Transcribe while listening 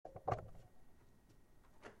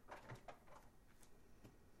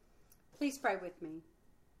Please pray with me.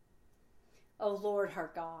 O Lord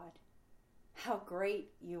our God, how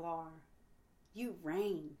great you are. You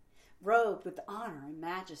reign, robed with honor and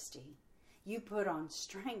majesty. You put on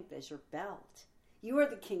strength as your belt. You are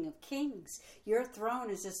the King of kings. Your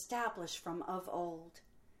throne is established from of old.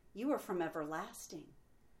 You are from everlasting.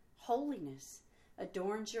 Holiness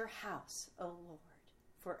adorns your house, O Lord,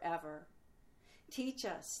 forever. Teach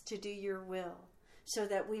us to do your will so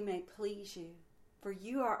that we may please you, for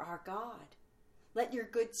you are our God. Let your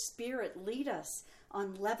good spirit lead us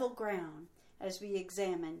on level ground as we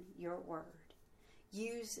examine your word.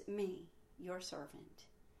 Use me, your servant,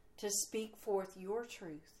 to speak forth your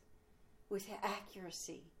truth with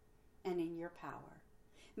accuracy and in your power.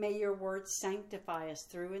 May your word sanctify us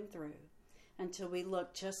through and through until we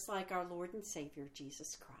look just like our Lord and Savior,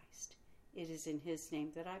 Jesus Christ. It is in his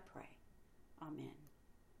name that I pray. Amen.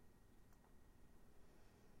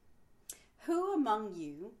 Who among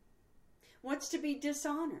you wants to be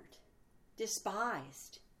dishonored,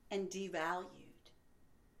 despised, and devalued?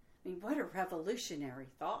 I mean, what a revolutionary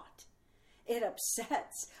thought. It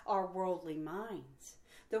upsets our worldly minds.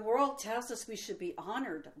 The world tells us we should be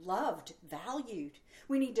honored, loved, valued.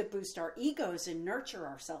 We need to boost our egos and nurture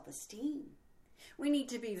our self-esteem. We need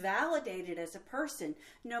to be validated as a person,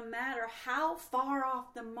 no matter how far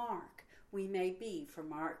off the mark we may be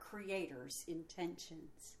from our Creator's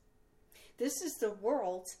intentions. This is the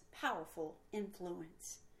world's powerful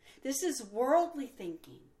influence. This is worldly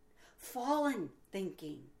thinking, fallen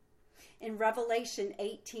thinking. In Revelation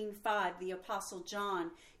 18:5, the Apostle John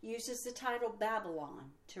uses the title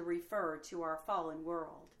Babylon to refer to our fallen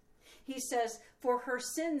world. He says, "For her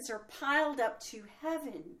sins are piled up to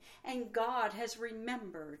heaven, and God has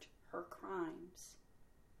remembered her crimes."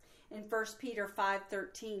 In 1 Peter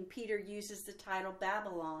 5:13, Peter uses the title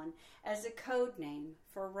Babylon as a code name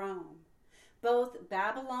for Rome. Both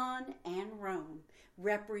Babylon and Rome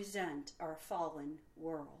represent our fallen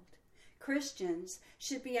world. Christians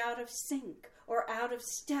should be out of sync or out of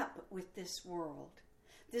step with this world.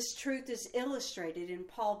 This truth is illustrated in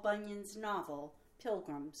Paul Bunyan's novel,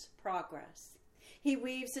 Pilgrim's Progress. He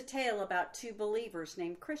weaves a tale about two believers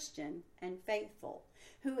named Christian and Faithful,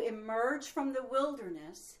 who emerge from the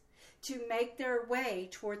wilderness to make their way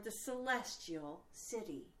toward the celestial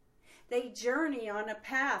city. They journey on a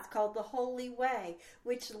path called the Holy Way,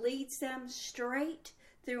 which leads them straight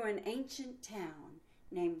through an ancient town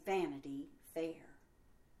named Vanity Fair.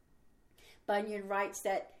 Bunyan writes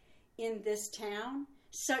that in this town,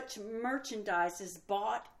 such merchandise is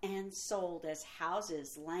bought and sold as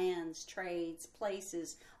houses, lands, trades,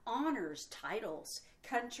 places, honors, titles,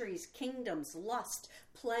 countries, kingdoms, lust,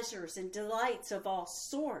 pleasures, and delights of all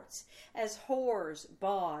sorts, as whores,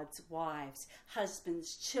 bawds, wives,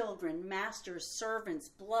 husbands, children, masters, servants,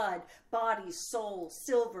 blood, bodies, souls,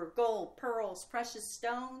 silver, gold, pearls, precious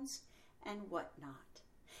stones, and whatnot.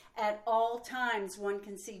 At all times one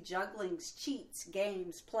can see jugglings, cheats,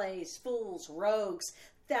 games, plays, fools, rogues,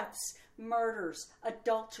 thefts, murders,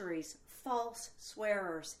 adulteries, false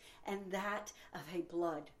swearers, and that of a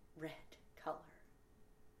blood red color.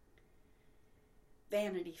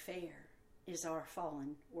 Vanity Fair is our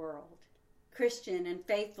fallen world. Christian and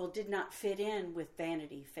Faithful did not fit in with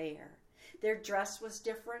Vanity Fair. Their dress was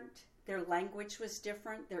different, their language was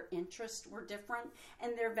different, their interests were different,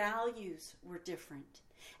 and their values were different.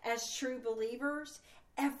 As true believers,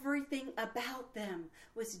 everything about them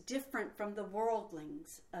was different from the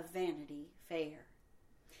worldlings of Vanity Fair.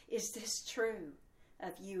 Is this true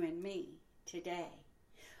of you and me today?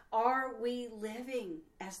 Are we living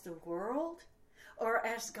as the world or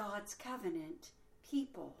as God's covenant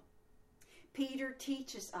people? Peter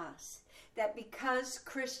teaches us that because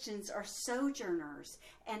Christians are sojourners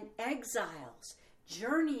and exiles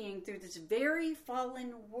journeying through this very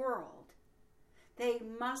fallen world, they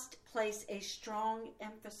must place a strong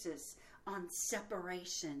emphasis on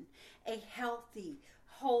separation, a healthy,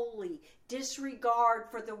 holy disregard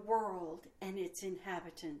for the world and its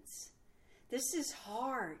inhabitants. This is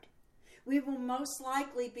hard. We will most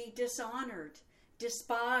likely be dishonored,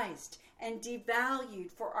 despised, and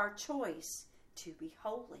devalued for our choice to be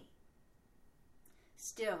holy.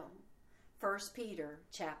 Still, 1 Peter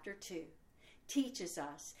chapter 2 teaches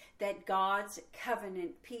us that God's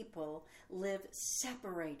covenant people live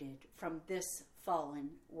separated from this fallen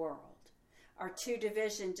world. Our 2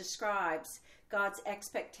 division describes God's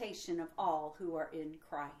expectation of all who are in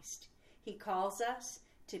Christ. He calls us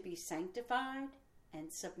to be sanctified and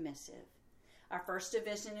submissive. Our first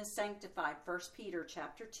division is sanctified, 1 Peter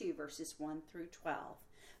chapter 2, verses 1 through 12.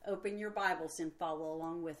 Open your Bibles and follow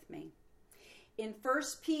along with me. In 1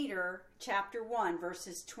 Peter chapter 1,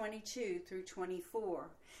 verses 22 through 24,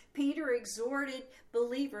 Peter exhorted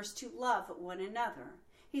believers to love one another.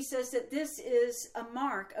 He says that this is a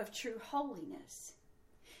mark of true holiness.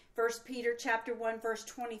 1 Peter chapter 1, verse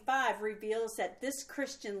 25 reveals that this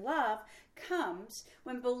Christian love comes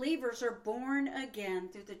when believers are born again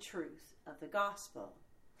through the truth of the gospel.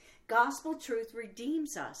 Gospel truth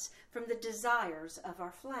redeems us from the desires of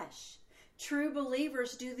our flesh. True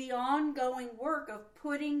believers do the ongoing work of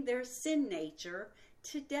putting their sin nature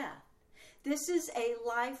to death. This is a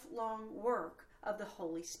lifelong work of the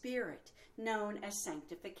Holy Spirit, known as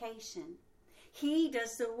sanctification. He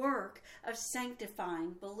does the work of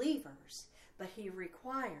sanctifying believers, but he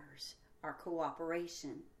requires our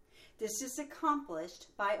cooperation. This is accomplished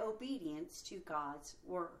by obedience to God's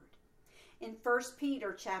word. In 1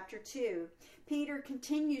 Peter chapter 2, Peter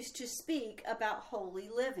continues to speak about holy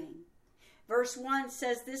living. Verse 1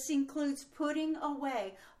 says this includes putting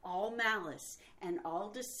away all malice and all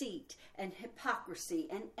deceit and hypocrisy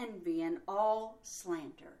and envy and all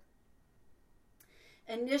slander.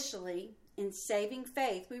 Initially, in saving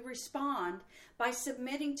faith, we respond by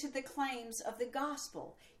submitting to the claims of the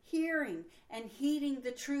gospel, hearing and heeding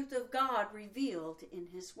the truth of God revealed in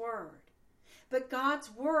his word. But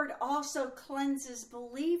God's word also cleanses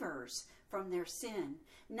believers from their sin,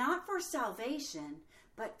 not for salvation,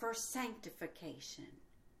 but for sanctification.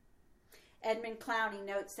 Edmund Clowney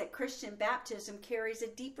notes that Christian baptism carries a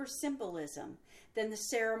deeper symbolism than the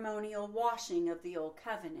ceremonial washing of the Old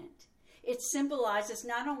Covenant. It symbolizes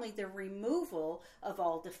not only the removal of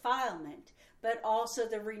all defilement, but also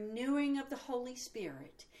the renewing of the Holy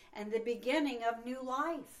Spirit and the beginning of new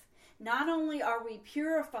life. Not only are we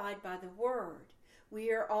purified by the Word,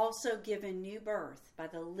 we are also given new birth by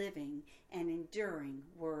the living and enduring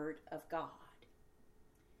Word of God.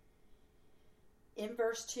 In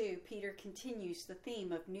verse 2, Peter continues the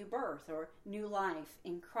theme of new birth or new life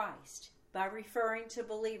in Christ by referring to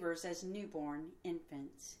believers as newborn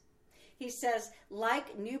infants. He says,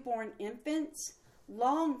 like newborn infants,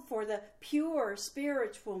 long for the pure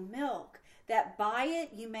spiritual milk, that by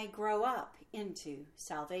it you may grow up into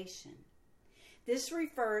salvation. This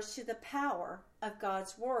refers to the power of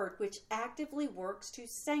God's word, which actively works to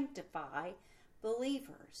sanctify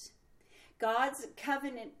believers. God's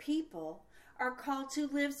covenant people are called to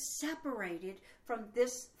live separated from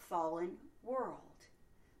this fallen world.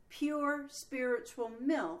 Pure spiritual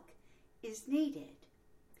milk is needed.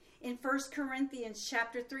 In 1 Corinthians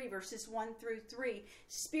chapter 3, verses 1 through 3,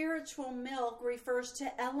 spiritual milk refers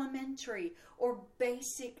to elementary or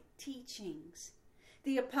basic teachings.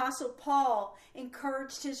 The Apostle Paul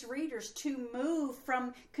encouraged his readers to move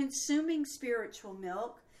from consuming spiritual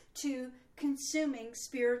milk to consuming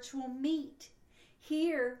spiritual meat.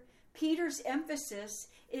 Here, Peter's emphasis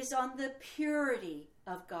is on the purity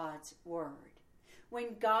of God's word.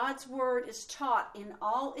 When God's word is taught in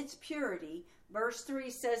all its purity, verse 3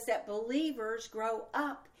 says that believers grow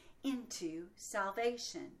up into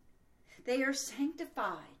salvation. They are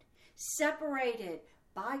sanctified, separated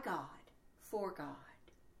by God, for God.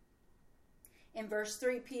 In verse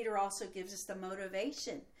 3, Peter also gives us the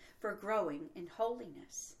motivation for growing in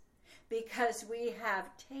holiness. Because we have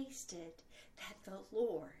tasted that the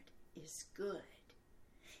Lord is good.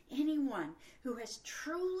 Anyone who has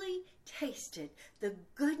truly tasted the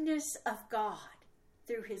goodness of God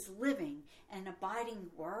through his living and abiding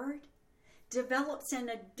word develops an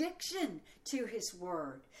addiction to his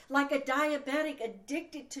word. Like a diabetic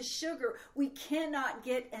addicted to sugar, we cannot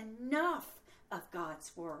get enough of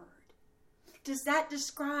God's word. Does that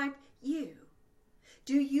describe you?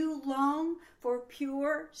 Do you long for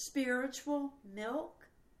pure spiritual milk?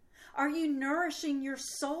 Are you nourishing your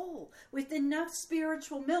soul with enough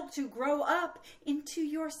spiritual milk to grow up into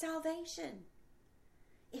your salvation?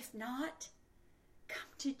 If not, come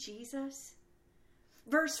to Jesus.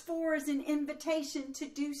 Verse 4 is an invitation to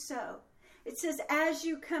do so. It says, as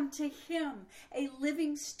you come to him, a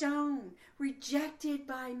living stone, rejected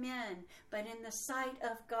by men, but in the sight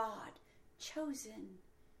of God, chosen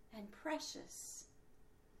and precious.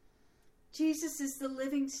 Jesus is the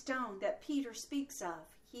living stone that Peter speaks of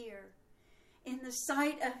here. In the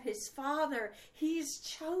sight of his Father, he is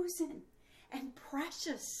chosen and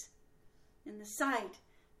precious. In the sight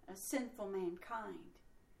of sinful mankind,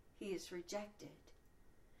 he is rejected.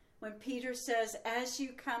 When Peter says, as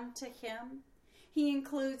you come to him, he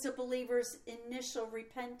includes a believer's initial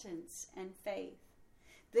repentance and faith.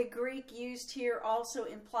 The Greek used here also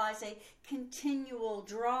implies a continual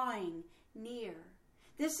drawing near.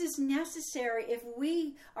 This is necessary if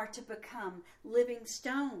we are to become living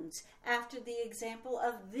stones after the example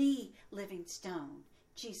of the living stone,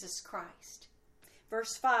 Jesus Christ.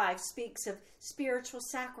 Verse 5 speaks of spiritual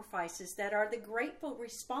sacrifices that are the grateful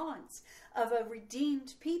response of a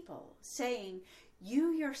redeemed people, saying,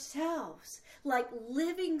 you yourselves, like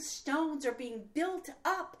living stones, are being built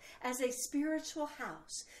up as a spiritual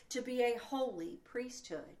house to be a holy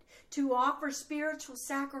priesthood, to offer spiritual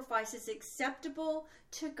sacrifices acceptable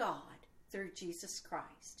to God through Jesus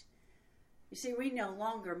Christ. You see, we no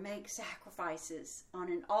longer make sacrifices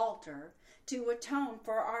on an altar to atone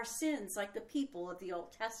for our sins like the people of the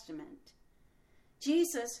Old Testament.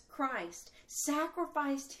 Jesus Christ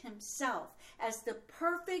sacrificed himself as the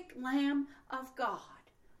perfect Lamb of God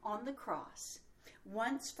on the cross,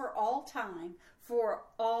 once for all time, for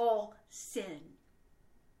all sin.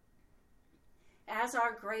 As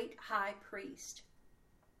our great high priest,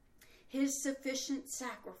 his sufficient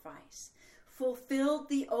sacrifice fulfilled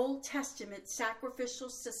the Old Testament sacrificial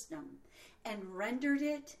system and rendered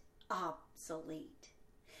it obsolete.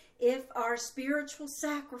 If our spiritual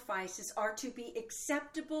sacrifices are to be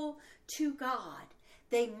acceptable to God,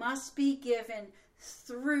 they must be given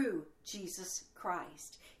through Jesus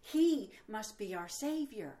Christ. He must be our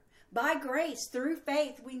Savior. By grace, through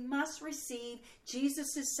faith, we must receive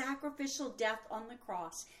Jesus' sacrificial death on the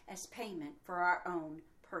cross as payment for our own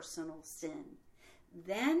personal sin.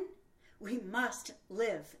 Then we must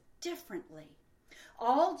live differently.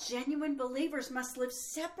 All genuine believers must live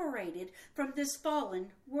separated from this fallen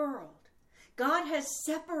world. God has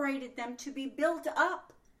separated them to be built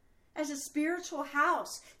up as a spiritual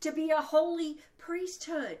house, to be a holy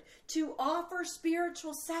priesthood, to offer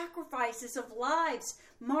spiritual sacrifices of lives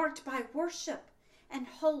marked by worship and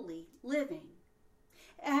holy living.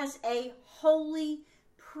 As a holy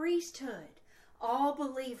priesthood, all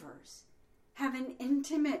believers have an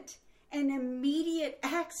intimate and immediate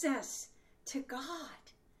access to God,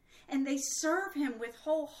 and they serve him with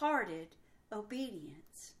wholehearted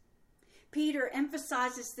obedience. Peter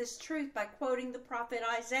emphasizes this truth by quoting the prophet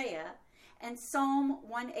Isaiah and Psalm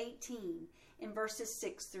 118 in verses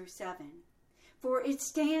 6 through 7. For it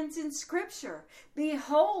stands in Scripture,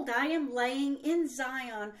 behold, I am laying in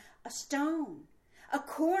Zion a stone, a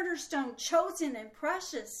cornerstone chosen and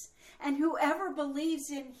precious, and whoever believes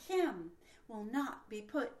in him will not be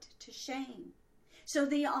put to shame. So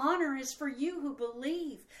the honor is for you who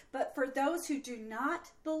believe, but for those who do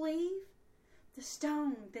not believe, the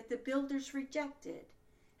stone that the builders rejected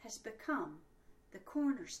has become the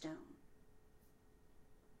cornerstone.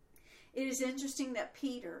 It is interesting that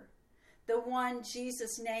Peter, the one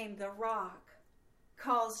Jesus named the rock,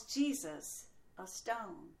 calls Jesus a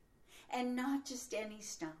stone, and not just any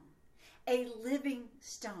stone, a living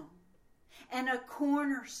stone and a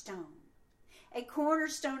cornerstone. A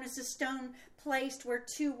cornerstone is a stone placed where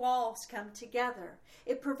two walls come together.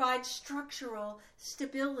 It provides structural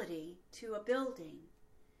stability to a building.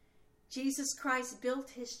 Jesus Christ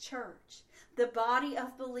built his church, the body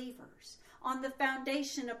of believers, on the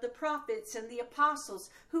foundation of the prophets and the apostles,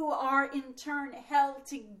 who are in turn held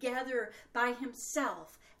together by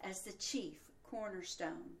himself as the chief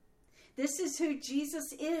cornerstone. This is who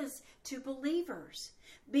Jesus is to believers.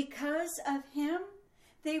 Because of him,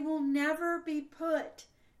 they will never be put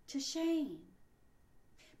to shame.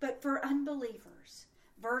 But for unbelievers,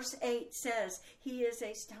 verse 8 says, he is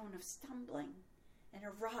a stone of stumbling and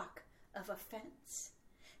a rock of offense.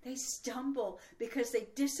 They stumble because they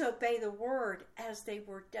disobey the word as they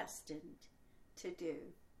were destined to do.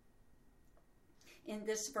 In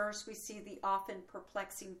this verse, we see the often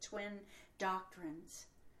perplexing twin doctrines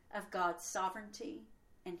of God's sovereignty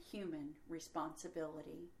and human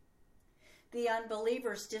responsibility. The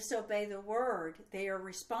unbelievers disobey the word they are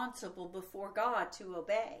responsible before God to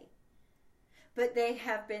obey, but they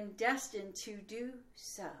have been destined to do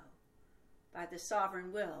so by the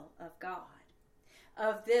sovereign will of God.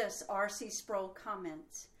 Of this, R.C. Sproul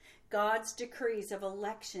comments, God's decrees of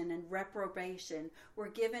election and reprobation were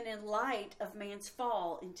given in light of man's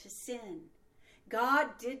fall into sin.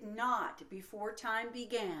 God did not, before time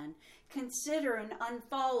began, consider an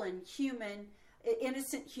unfallen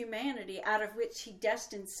innocent humanity out of which he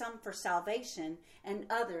destined some for salvation and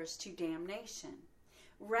others to damnation.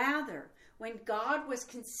 Rather, when God was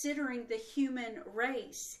considering the human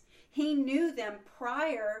race, he knew them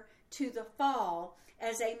prior to the fall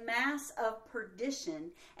as a mass of perdition,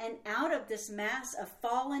 and out of this mass of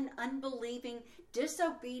fallen, unbelieving,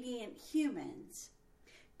 disobedient humans,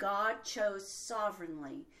 God chose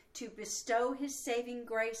sovereignly to bestow his saving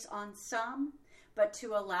grace on some, but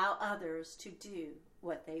to allow others to do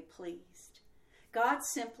what they pleased. God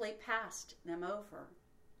simply passed them over.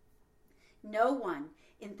 No one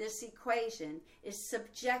in this equation is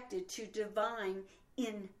subjected to divine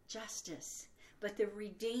injustice, but the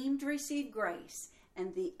redeemed receive grace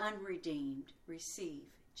and the unredeemed receive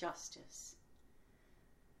justice.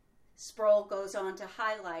 Sproul goes on to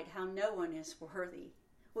highlight how no one is worthy.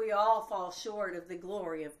 We all fall short of the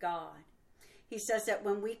glory of God. He says that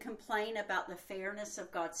when we complain about the fairness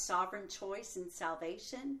of God's sovereign choice in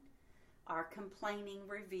salvation, our complaining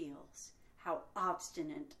reveals how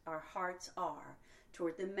obstinate our hearts are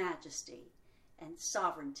toward the majesty and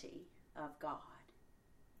sovereignty of God.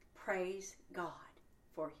 Praise God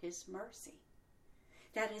for his mercy.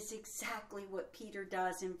 That is exactly what Peter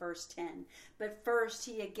does in verse 10. But first,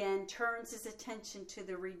 he again turns his attention to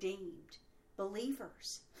the redeemed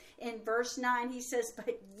believers. In verse 9, he says,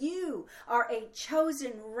 "But you are a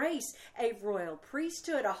chosen race, a royal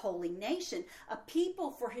priesthood, a holy nation, a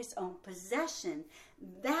people for his own possession,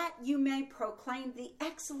 that you may proclaim the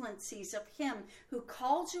excellencies of him who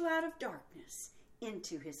called you out of darkness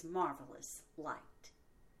into his marvelous light."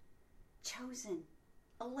 Chosen,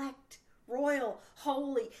 elect, royal,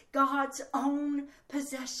 holy, God's own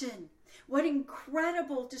possession. What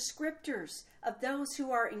incredible descriptors of those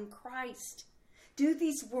who are in Christ. Do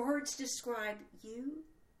these words describe you?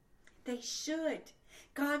 They should.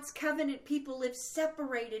 God's covenant people live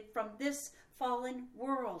separated from this fallen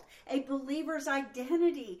world. A believer's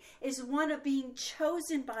identity is one of being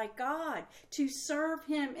chosen by God to serve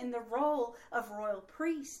him in the role of royal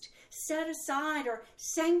priest, set aside or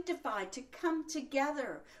sanctified to come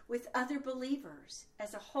together with other believers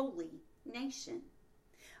as a holy nation.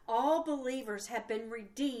 All believers have been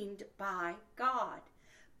redeemed by God,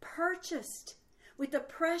 purchased with the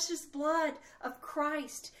precious blood of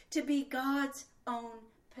Christ to be God's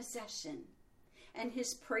own possession. And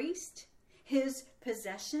his priest, his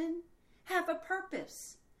possession, have a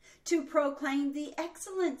purpose: to proclaim the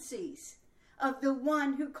excellencies of the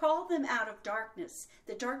one who called them out of darkness,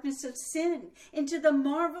 the darkness of sin, into the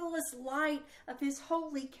marvelous light of his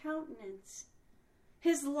holy countenance.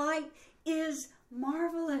 His light is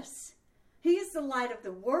marvelous. He is the light of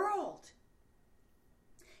the world.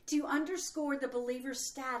 To underscore the believer's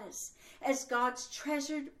status as God's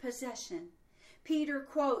treasured possession, Peter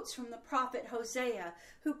quotes from the prophet Hosea,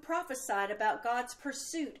 who prophesied about God's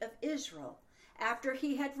pursuit of Israel after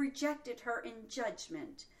he had rejected her in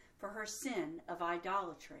judgment for her sin of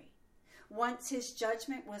idolatry. Once his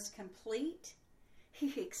judgment was complete,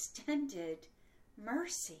 he extended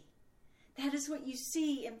mercy. That is what you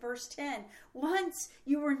see in verse 10. Once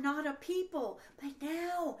you were not a people, but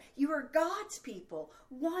now you are God's people.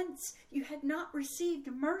 Once you had not received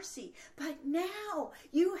mercy, but now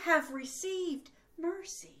you have received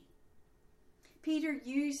mercy. Peter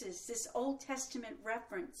uses this Old Testament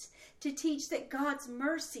reference to teach that God's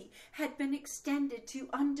mercy had been extended to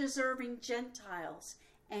undeserving Gentiles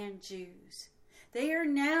and Jews. They are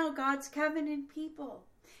now God's covenant people.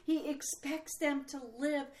 He expects them to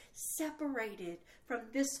live separated from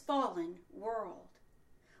this fallen world.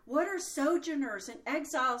 What are sojourners and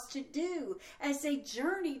exiles to do as they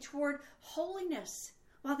journey toward holiness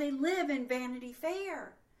while they live in Vanity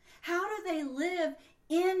Fair? How do they live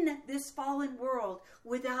in this fallen world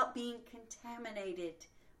without being contaminated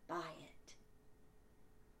by it?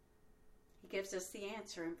 He gives us the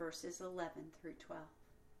answer in verses 11 through 12.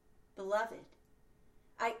 Beloved,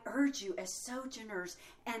 I urge you as sojourners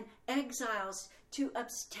and exiles to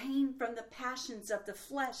abstain from the passions of the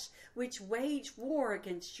flesh which wage war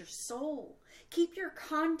against your soul. Keep your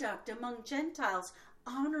conduct among Gentiles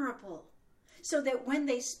honorable, so that when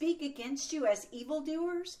they speak against you as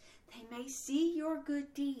evildoers, they may see your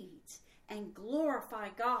good deeds and glorify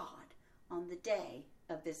God on the day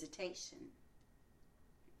of visitation.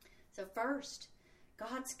 So first,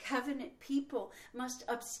 God's covenant people must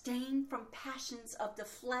abstain from passions of the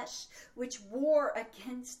flesh which war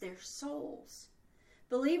against their souls.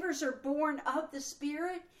 Believers are born of the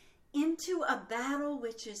Spirit into a battle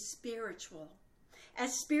which is spiritual.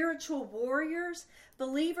 As spiritual warriors,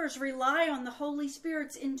 believers rely on the Holy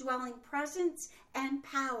Spirit's indwelling presence and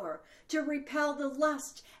power to repel the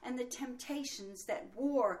lust and the temptations that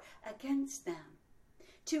war against them.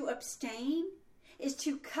 To abstain is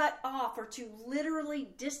to cut off or to literally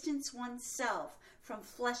distance oneself from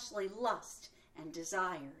fleshly lust and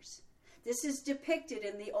desires. This is depicted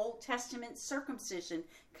in the Old Testament circumcision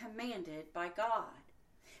commanded by God.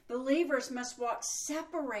 Believers must walk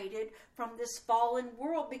separated from this fallen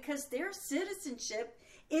world because their citizenship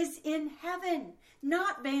is in heaven,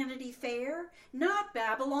 not Vanity Fair, not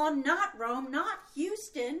Babylon, not Rome, not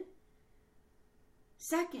Houston.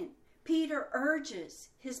 Second, Peter urges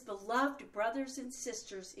his beloved brothers and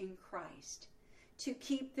sisters in Christ to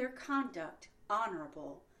keep their conduct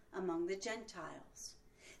honorable among the Gentiles.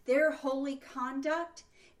 Their holy conduct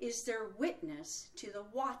is their witness to the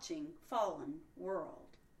watching fallen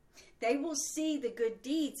world. They will see the good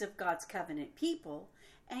deeds of God's covenant people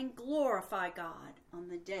and glorify God on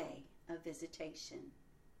the day of visitation.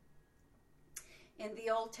 In the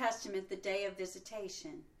Old Testament, the day of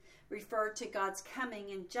visitation referred to God's coming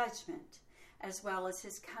in judgment as well as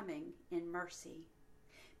his coming in mercy.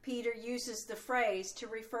 Peter uses the phrase to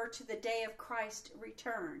refer to the day of Christ's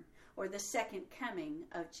return, or the second coming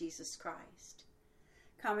of Jesus Christ.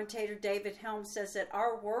 Commentator David Helm says that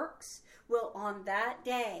our works will on that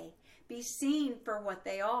day be seen for what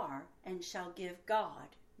they are and shall give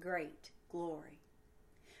God great glory.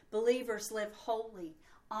 Believers live holy,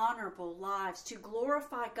 honorable lives to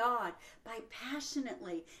glorify God by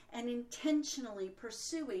passionately and intentionally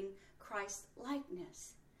pursuing Christ's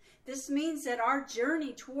likeness. This means that our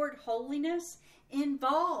journey toward holiness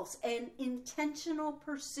involves an intentional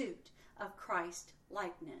pursuit of Christ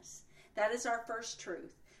likeness. That is our first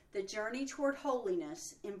truth. The journey toward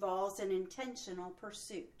holiness involves an intentional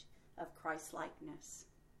pursuit of Christ likeness.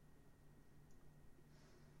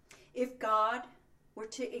 If God were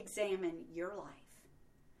to examine your life,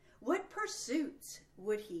 what pursuits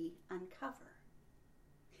would he uncover?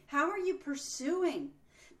 How are you pursuing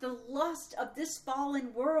the lust of this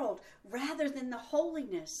fallen world rather than the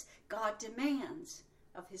holiness God demands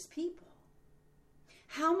of his people?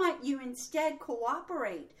 How might you instead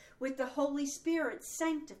cooperate with the Holy Spirit's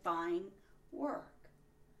sanctifying work?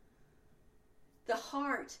 The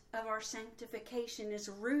heart of our sanctification is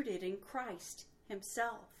rooted in Christ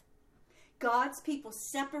himself. God's people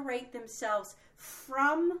separate themselves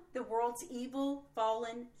from the world's evil,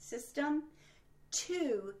 fallen system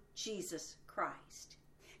to Jesus Christ.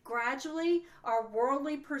 Gradually, our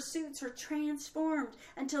worldly pursuits are transformed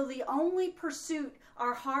until the only pursuit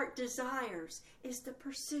our heart desires is the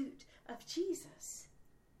pursuit of Jesus.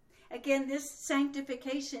 Again, this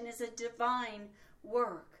sanctification is a divine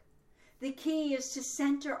work. The key is to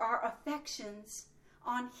center our affections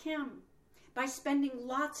on him by spending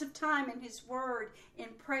lots of time in his word, in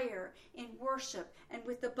prayer, in worship, and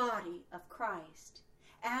with the body of Christ.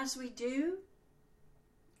 As we do,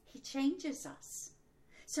 he changes us.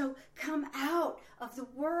 So come out of the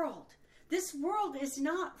world. This world is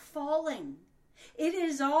not falling. It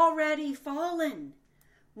is already fallen.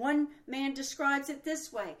 One man describes it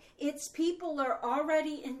this way: its people are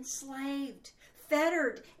already enslaved,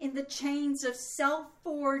 fettered in the chains of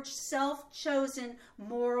self-forged, self-chosen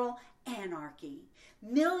moral anarchy.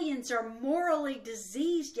 Millions are morally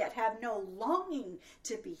diseased, yet have no longing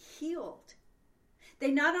to be healed. They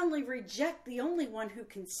not only reject the only one who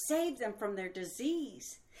can save them from their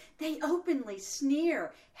disease, they openly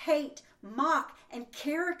sneer, hate, mock, and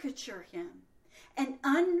caricature him. An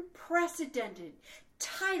unprecedented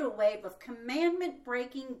tidal wave of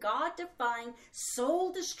commandment-breaking, God-defying,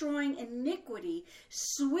 soul-destroying iniquity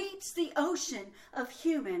sweeps the ocean of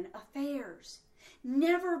human affairs.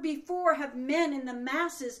 Never before have men in the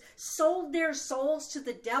masses sold their souls to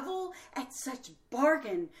the devil at such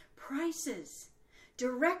bargain prices.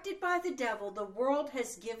 Directed by the devil, the world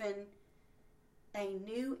has given a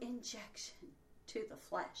new injection to the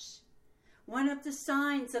flesh. One of the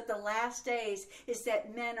signs of the last days is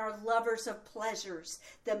that men are lovers of pleasures.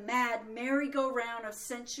 The mad merry-go-round of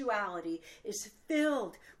sensuality is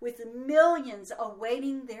filled with millions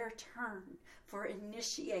awaiting their turn for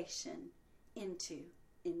initiation into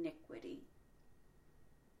iniquity.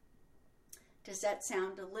 Does that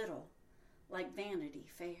sound a little like Vanity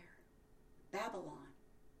Fair? Babylon?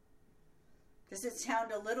 Does it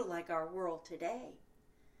sound a little like our world today?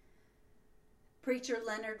 Preacher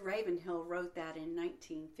Leonard Ravenhill wrote that in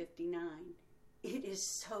 1959. It is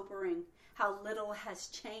sobering how little has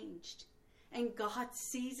changed, and God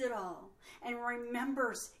sees it all and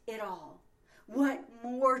remembers it all. What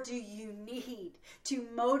more do you need to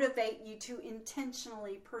motivate you to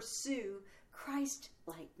intentionally pursue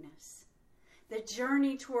Christ-likeness? The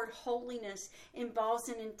journey toward holiness involves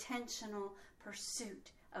an intentional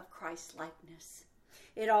pursuit of Christ-likeness.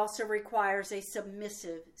 It also requires a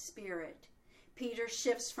submissive spirit. Peter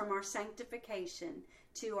shifts from our sanctification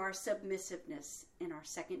to our submissiveness in our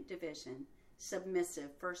second division. Submissive.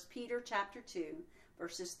 1 Peter chapter 2,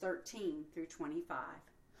 verses 13 through 25.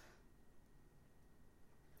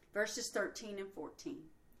 Verses 13 and 14.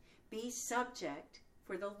 Be subject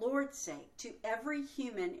for the Lord's sake to every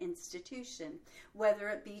human institution, whether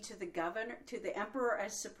it be to the emperor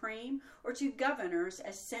as supreme, or to governors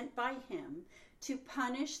as sent by him, to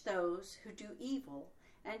punish those who do evil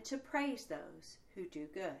and to praise those who do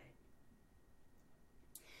good.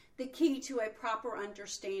 The key to a proper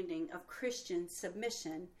understanding of Christian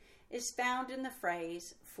submission is found in the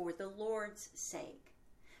phrase, for the Lord's sake.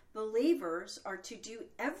 Believers are to do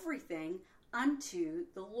everything unto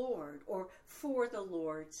the Lord, or for the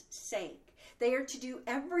Lord's sake. They are to do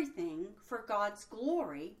everything for God's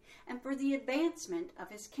glory and for the advancement of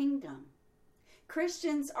his kingdom.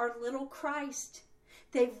 Christians are little Christ.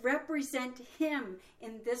 They represent him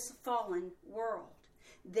in this fallen world.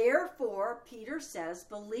 Therefore, Peter says,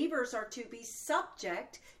 believers are to be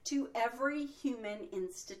subject to every human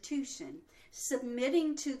institution,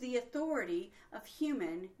 submitting to the authority of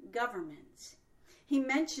human governments. He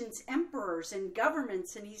mentions emperors and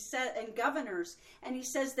governments and governors, and he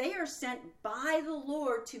says they are sent by the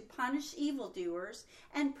Lord to punish evildoers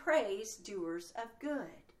and praise doers of good.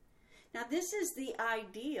 Now, this is the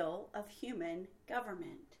ideal of human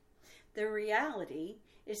government. The reality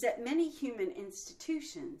is that many human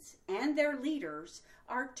institutions and their leaders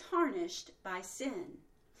are tarnished by sin.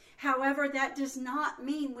 However, that does not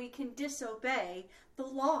mean we can disobey the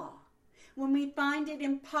law. When we find it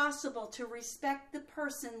impossible to respect the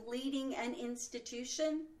person leading an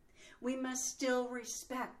institution, we must still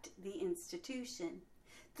respect the institution.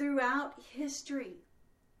 Throughout history,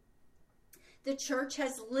 the church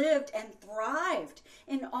has lived and thrived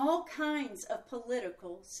in all kinds of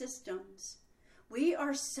political systems. We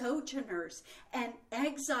are sojourners and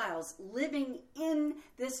exiles living in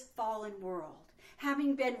this fallen world.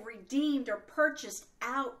 Having been redeemed or purchased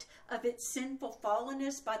out of its sinful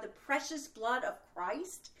fallenness by the precious blood of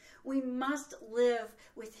Christ, we must live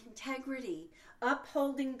with integrity,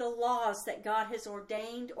 upholding the laws that God has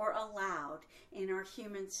ordained or allowed in our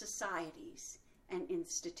human societies and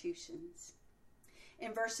institutions.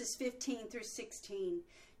 In verses 15 through 16,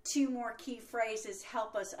 two more key phrases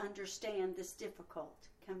help us understand this difficult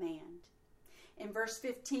command. In verse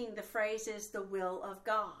 15, the phrase is the will of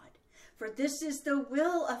God. For this is the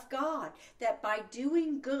will of God, that by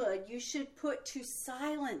doing good you should put to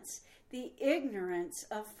silence the ignorance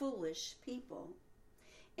of foolish people.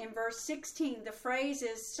 In verse 16, the phrase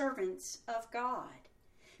is servants of God.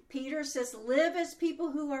 Peter says, live as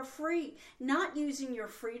people who are free, not using your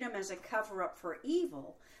freedom as a cover-up for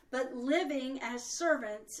evil, but living as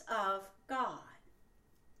servants of God.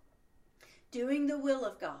 Doing the will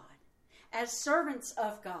of God as servants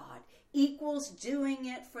of God equals doing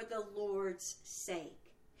it for the Lord's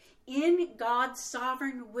sake. In God's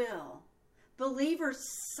sovereign will, believers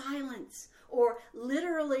silence or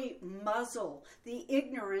literally muzzle the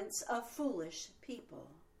ignorance of foolish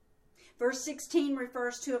people. Verse 16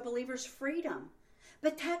 refers to a believer's freedom,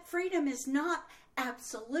 but that freedom is not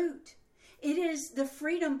absolute. It is the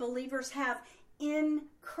freedom believers have in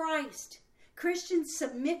Christ. Christians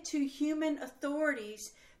submit to human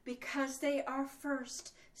authorities because they are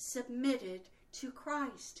first submitted to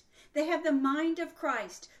Christ. They have the mind of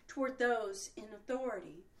Christ toward those in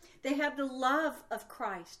authority. They have the love of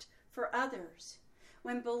Christ for others.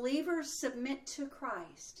 When believers submit to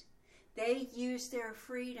Christ, they use their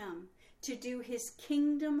freedom to do his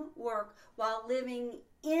kingdom work while living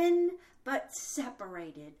in but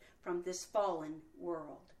separated from this fallen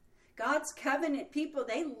world. God's covenant people,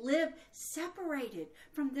 they live separated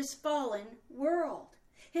from this fallen world.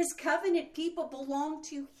 His covenant people belong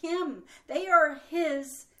to him. They are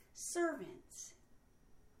his servants.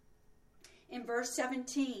 In verse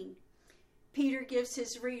 17, Peter gives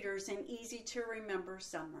his readers an easy-to-remember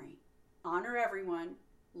summary. Honor everyone,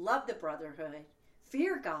 love the brotherhood,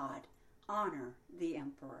 fear God, honor the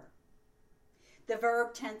emperor. The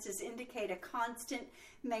verb tenses indicate a constant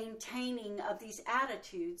maintaining of these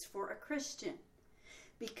attitudes for a Christian.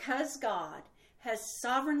 Because God has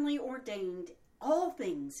sovereignly ordained all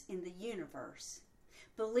things in the universe,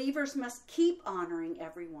 believers must keep honoring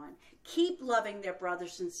everyone, keep loving their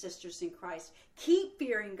brothers and sisters in Christ, keep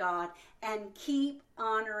fearing God, and keep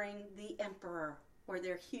honoring the emperor or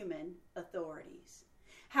their human authorities.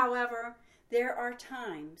 However, there are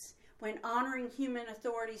times when honoring human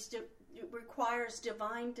authorities requires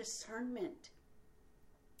divine discernment.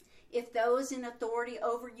 If those in authority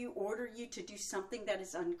over you order you to do something that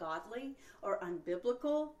is ungodly or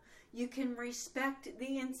unbiblical, you can respect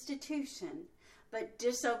the institution, but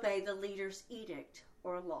disobey the leader's edict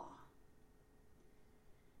or law.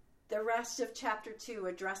 The rest of chapter 2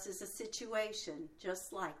 addresses a situation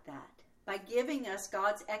just like that by giving us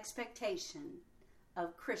God's expectation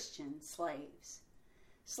of Christian slaves.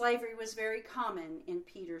 Slavery was very common in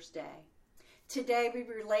Peter's day. Today we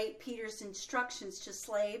relate Peter's instructions to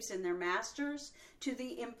slaves and their masters to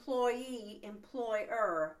the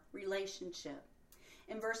employee-employer relationship.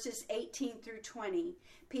 In verses 18 through 20,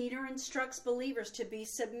 Peter instructs believers to be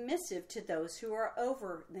submissive to those who are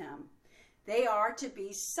over them. They are to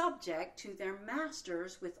be subject to their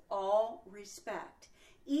masters with all respect.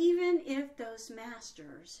 even if those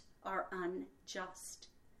masters are unjust.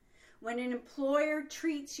 When an employer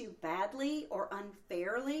treats you badly or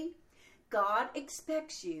unfairly, God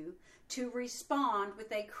expects you to respond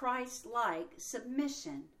with a Christ-like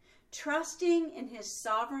submission, trusting in His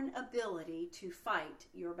sovereign ability to fight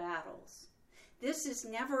your battles. This is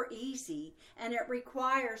never easy, and it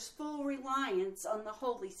requires full reliance on the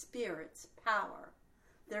Holy Spirit's power.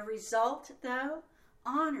 The result, though,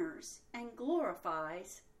 honors and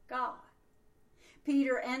glorifies God.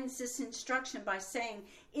 Peter ends this instruction by saying,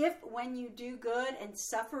 if when you do good and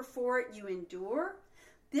suffer for it you endure,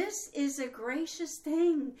 this is a gracious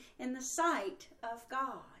thing in the sight of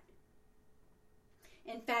God.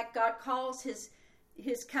 In fact, God calls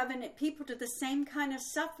His covenant people to the same kind of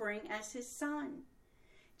suffering as His Son.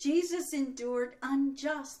 Jesus endured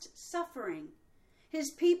unjust suffering.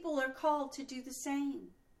 His people are called to do the same.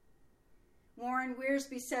 Warren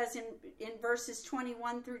Wiersbe says in verses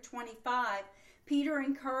 21 through 25, Peter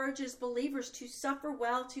encourages believers to suffer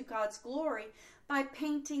well to God's glory by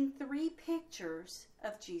painting three pictures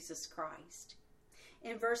of Jesus Christ.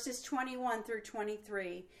 In verses 21 through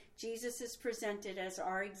 23, Jesus is presented as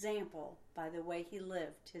our example by the way He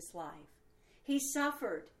lived His life. He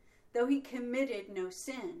suffered, though He committed no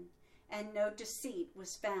sin, and no deceit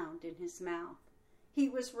was found in His mouth. He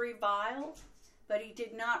was reviled, but He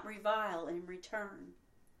did not revile in return.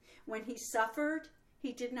 When He suffered,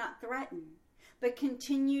 He did not threaten, but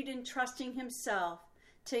continued entrusting Himself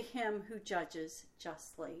to Him who judges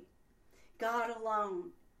justly. God alone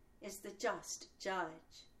is the just judge.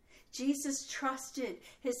 Jesus trusted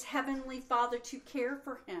His heavenly Father to care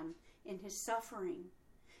for Him in His suffering.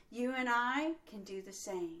 You and I can do the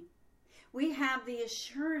same. We have the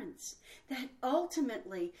assurance that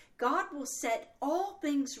ultimately God will set all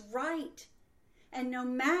things right. And no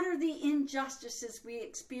matter the injustices we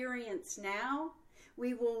experience now,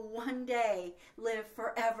 we will one day live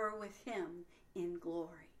forever with Him in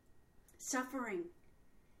glory. Suffering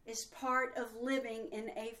is part of living in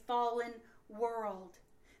a fallen world.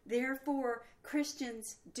 Therefore,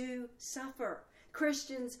 Christians do suffer.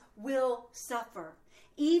 Christians will suffer.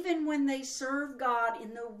 Even when they serve God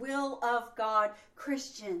in the will of God,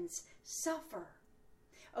 Christians suffer.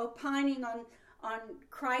 Opining on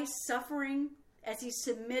Christ's suffering as He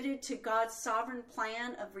submitted to God's sovereign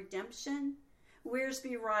plan of redemption,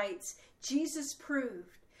 Wiersbe writes, Jesus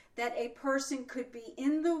proved that a person could be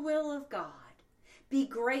in the will of God, be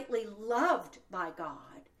greatly loved by God,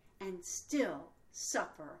 and still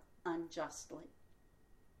suffer unjustly.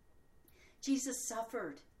 Jesus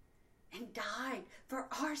suffered and died for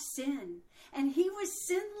our sin, and He was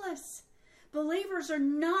sinless. Believers are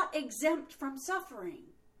not exempt from suffering.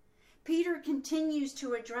 Peter continues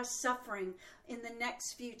to address suffering in the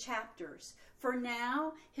next few chapters. For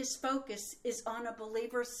now, his focus is on a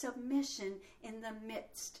believer's submission in the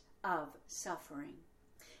midst of suffering.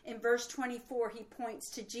 In verse 24, he points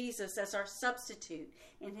to Jesus as our substitute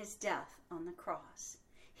in His death on the cross.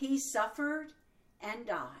 He suffered and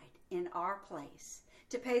died in our place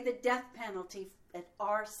to pay the death penalty that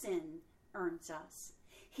our sin earns us.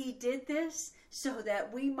 He did this so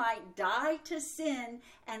that we might die to sin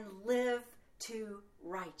and live to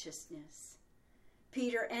righteousness.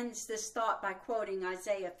 Peter ends this thought by quoting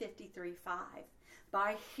Isaiah 53:5.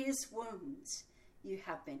 By His wounds you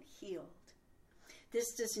have been healed.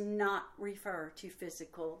 This does not refer to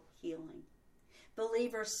physical healing.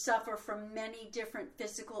 Believers suffer from many different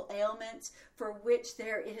physical ailments for which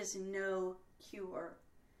there is no cure.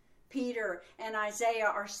 Peter and Isaiah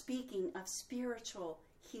are speaking of spiritual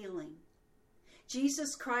healing.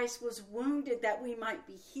 Jesus Christ was wounded that we might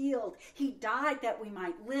be healed. He died that we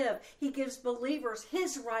might live. He gives believers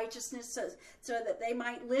His righteousness so that they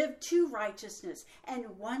might live to righteousness.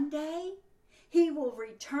 And one day, He will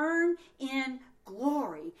return in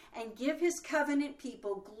glory and give His covenant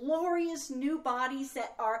people glorious new bodies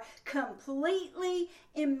that are completely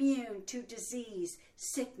immune to disease,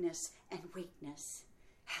 sickness, and weakness.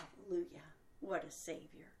 Hallelujah. What a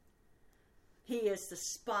Savior. He is the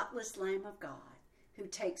spotless Lamb of God who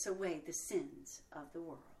takes away the sins of the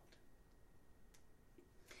world.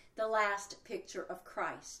 The last picture of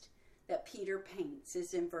Christ that Peter paints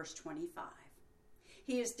is in verse 25.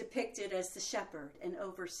 He is depicted as the shepherd and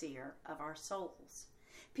overseer of our souls.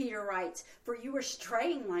 Peter writes, "For you were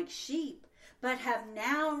straying like sheep, but have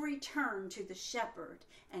now returned to the shepherd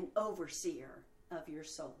and overseer of your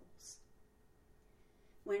souls."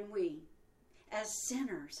 When we, as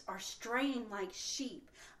sinners, are straying like sheep,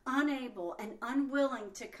 unable and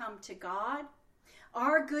unwilling to come to God,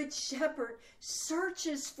 Our good shepherd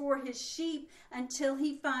searches for his sheep until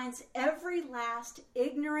he finds every last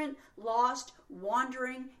ignorant, lost,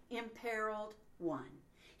 wandering, imperiled one.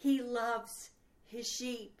 He loves his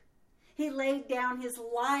sheep. He laid down his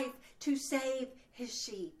life to save his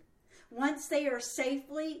sheep. Once they are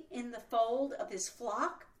safely in the fold of his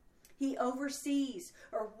flock, he oversees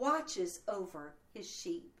or watches over his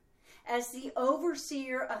sheep. As the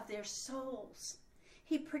overseer of their souls,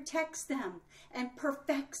 he protects them and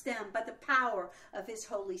perfects them by the power of his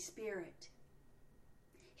Holy Spirit.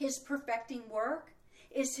 His perfecting work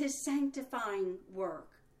is his sanctifying work.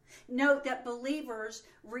 Note that believers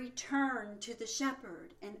return to the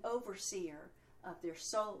shepherd and overseer of their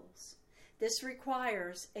souls. This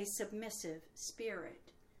requires a submissive spirit.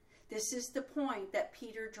 This is the point that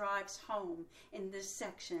Peter drives home in this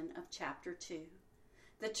section of chapter 2.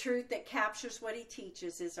 The truth that captures what he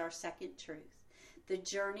teaches is our second truth. The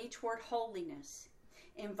journey toward holiness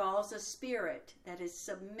involves a spirit that is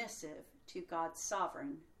submissive to God's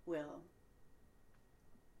sovereign will.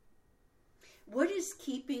 What is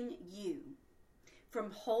keeping you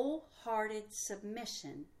from wholehearted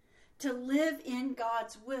submission to live in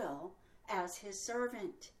God's will as his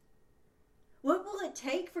servant? What will it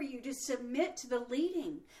take for you to submit to the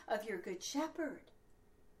leading of your good shepherd?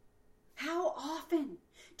 How often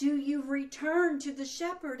do you return to the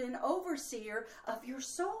shepherd and overseer of your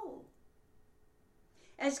soul?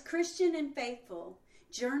 As Christian and Faithful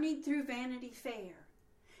journeyed through Vanity Fair,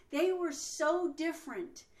 they were so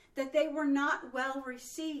different that they were not well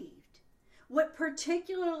received. What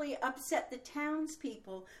particularly upset the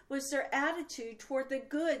townspeople was their attitude toward the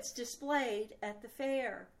goods displayed at the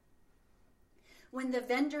fair. When the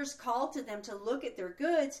vendors called to them to look at their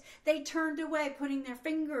goods, they turned away, putting their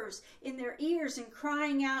fingers in their ears and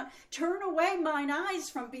crying out, "Turn away mine eyes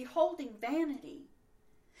from beholding vanity."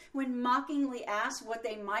 When mockingly asked what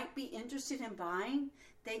they might be interested in buying,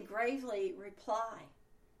 they gravely reply,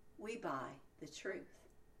 "We buy the truth."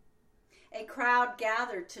 A crowd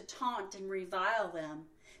gathered to taunt and revile them.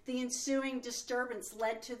 The ensuing disturbance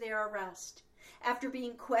led to their arrest. After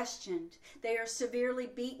being questioned, they are severely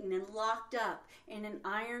beaten and locked up in an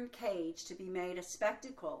iron cage to be made a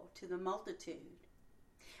spectacle to the multitude.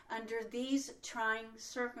 Under these trying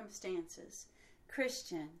circumstances,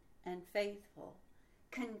 Christian and Faithful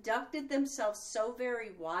conducted themselves so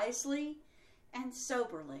very wisely and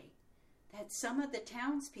soberly that some of the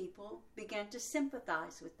townspeople began to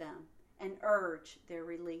sympathize with them and urge their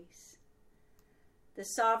release. The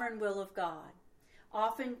sovereign will of God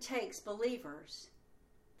often takes believers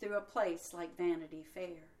through a place like Vanity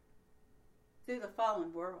Fair, through the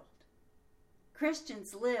fallen world.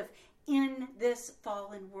 Christians live in this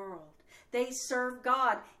fallen world. They serve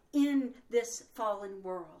God in this fallen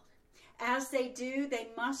world. As they do,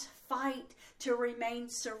 they must fight to remain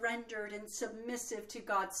surrendered and submissive to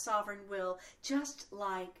God's sovereign will, just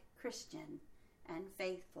like Christian and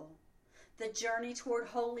Faithful. The journey toward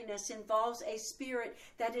holiness involves a spirit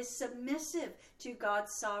that is submissive to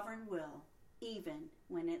God's sovereign will, even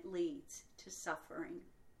when it leads to suffering.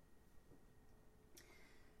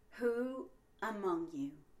 Who among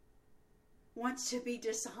you wants to be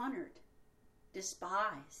dishonored,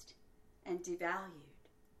 despised, and devalued?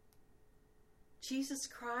 Jesus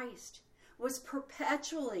Christ was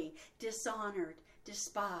perpetually dishonored,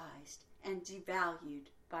 despised, and devalued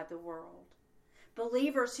by the world.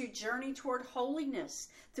 Believers who journey toward holiness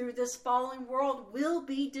through this fallen world will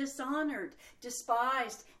be dishonored,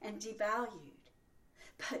 despised, and devalued.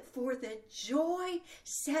 But for the joy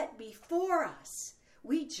set before us,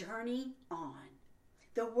 we journey on.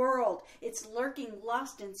 The world, its lurking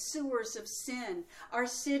lust and sewers of sin, our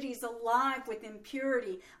cities alive with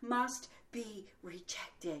impurity, must be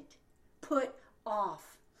rejected, put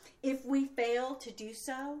off. If we fail to do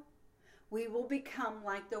so, we will become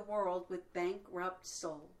like the world with bankrupt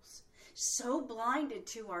souls, so blinded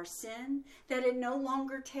to our sin that it no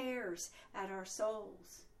longer tears at our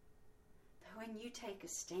souls. But when you take a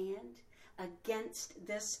stand against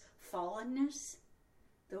this fallenness,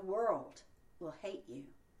 the world will hate you,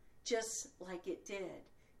 just like it did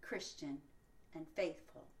Christian and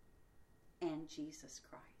Faithful and Jesus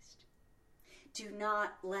Christ. Do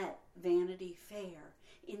not let Vanity Fair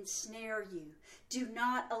ensnare you. Do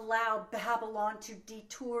not allow Babylon to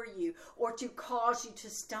detour you or to cause you to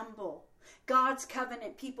stumble. God's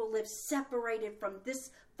covenant people live separated from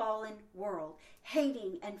this fallen world,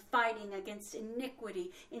 hating and fighting against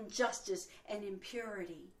iniquity, injustice, and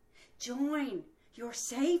impurity. Join your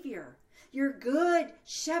Savior, your good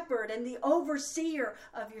shepherd, and the overseer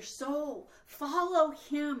of your soul. Follow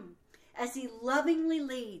him as he lovingly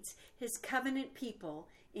leads his covenant people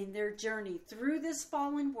in their journey through this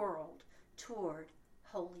fallen world toward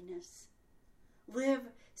holiness. Live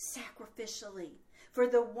sacrificially for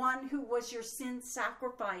the one who was your sin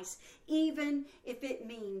sacrifice, even if it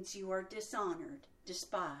means you are dishonored,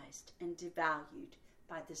 despised, and devalued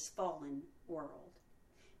by this fallen world.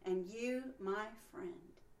 And you, my friend,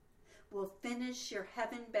 will finish your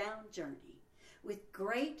heaven-bound journey with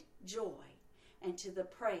great joy and to the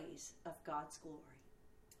praise of God's glory.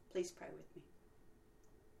 Please pray with me.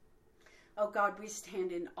 Oh God, we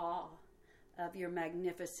stand in awe of your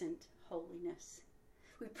magnificent holiness.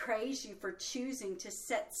 We praise you for choosing to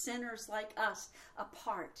set sinners like us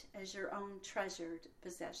apart as your own treasured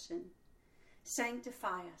possession.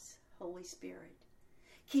 Sanctify us, Holy Spirit.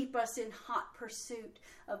 Keep us in hot pursuit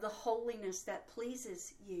of the holiness that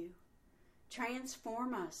pleases you.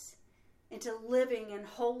 Transform us into living and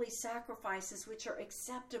holy sacrifices which are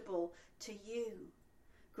acceptable to you.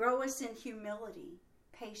 Grow us in humility,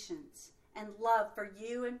 patience, and love for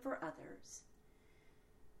you and for others.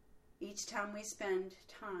 Each time we spend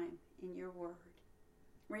time in your word,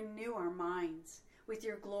 renew our minds with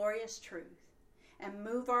your glorious truth and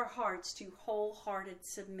move our hearts to wholehearted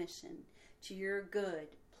submission to your good,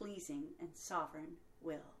 pleasing, and sovereign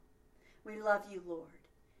will. We love you, Lord,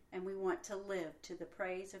 and we want to live to the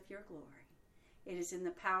praise of your glory. It is in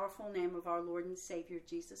the powerful name of our Lord and Savior,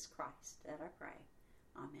 Jesus Christ, that I pray.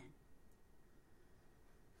 Amen.